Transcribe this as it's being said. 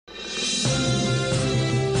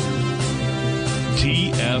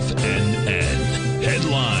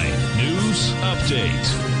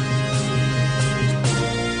update.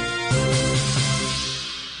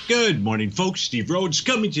 Good morning, folks. Steve Rhodes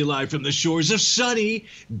coming to you live from the shores of sunny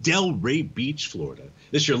Delray Beach, Florida.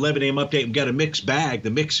 This is your 11 a.m. update. We've got a mixed bag. The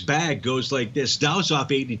mixed bag goes like this. Dow's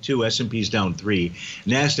off 82, S&P's down 3,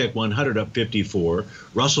 NASDAQ 100 up 54,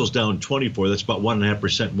 Russell's down 24. That's about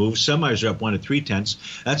 1.5% move. Semis are up 1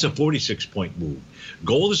 3/10. That's a 46-point move.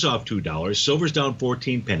 Gold is off $2. Silver's down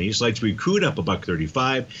 14 pennies. Light sweet crude up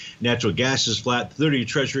 $1.35. Natural gas is flat. 30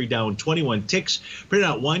 Treasury down 21 ticks. Printed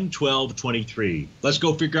out 112.23. Let's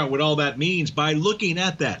go figure out what all that means by looking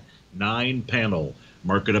at that 9-panel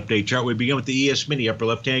market update chart. We begin with the ES Mini, upper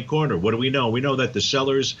left-hand corner. What do we know? We know that the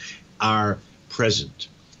sellers are present.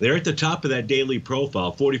 They're at the top of that daily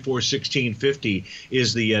profile. 44.1650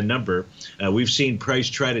 is the number. We've seen price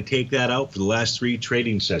try to take that out for the last 3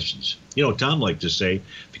 trading sessions. You know, Tom liked to say,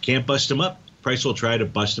 if you can't bust them up, price will try to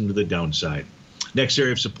bust them to the downside. Next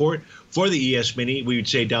area of support for the ES Mini, we would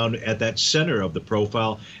say down at that center of the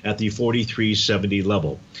profile at the 43.70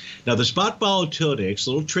 level. Now, the spot volatility, it's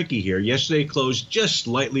a little tricky here. Yesterday closed just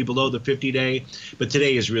slightly below the 50-day, but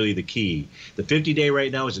today is really the key. The 50-day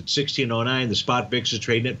right now is at 1609. The spot VIX is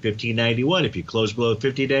trading at 1591. If you close below the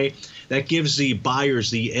 50-day, that gives the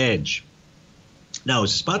buyers the edge. Now,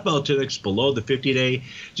 is the spot volatility below the 50-day,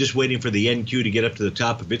 just waiting for the NQ to get up to the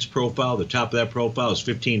top of its profile? The top of that profile is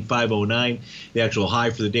 15,509. The actual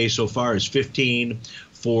high for the day so far is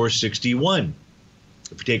 15,461.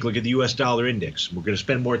 If you take a look at the U.S. dollar index, we're going to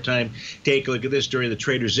spend more time taking a look at this during the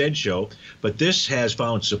Trader's Edge show, but this has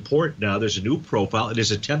found support now. There's a new profile. It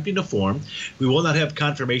is attempting to form. We will not have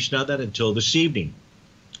confirmation on that until this evening,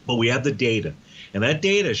 but we have the data. And that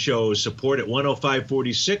data shows support at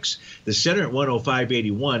 105.46, the center at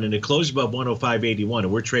 105.81, and it closed above 105.81.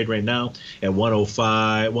 And we're trading right now at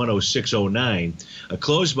 106.09. A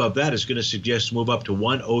close above that is going to suggest move up to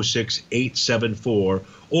 106.874,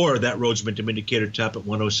 or that Rhodes Momentum Indicator top at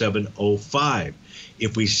 107.05.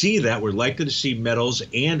 If we see that, we're likely to see metals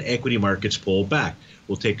and equity markets pull back.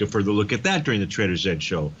 We'll take a further look at that during the Trader's Edge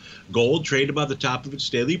show. Gold traded above the top of its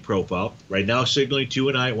daily profile. Right now signaling to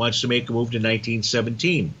and I it wants to make a move to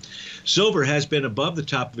 1917. Silver has been above the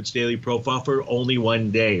top of its daily profile for only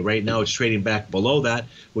one day. Right now it's trading back below that,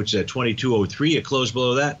 which is at 2203. It closed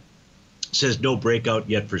below that. Says no breakout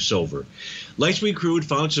yet for silver. Light sweet crude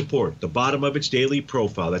found support, the bottom of its daily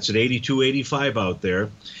profile. That's at 82.85 out there.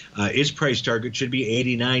 Its price target should be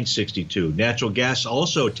 89.62. Natural gas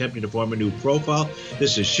also attempting to form a new profile.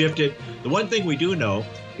 This has shifted. The one thing we do know,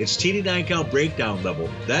 its TD9 count breakdown level,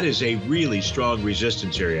 that is a really strong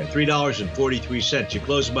resistance area. $3.43. You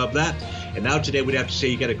close above that, and now today we'd have to say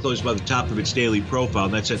you got to close above the top of its daily profile,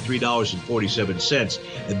 and that's at $3.47.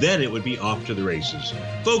 And then it would be off to the races.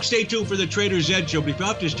 Folks, stay tuned for the Trader's Edge show. But if you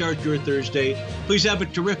have to start your Thursday, please have a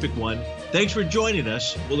terrific one. Thanks for joining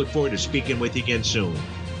us. We'll look forward to speaking with you again soon.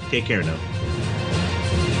 Take care now.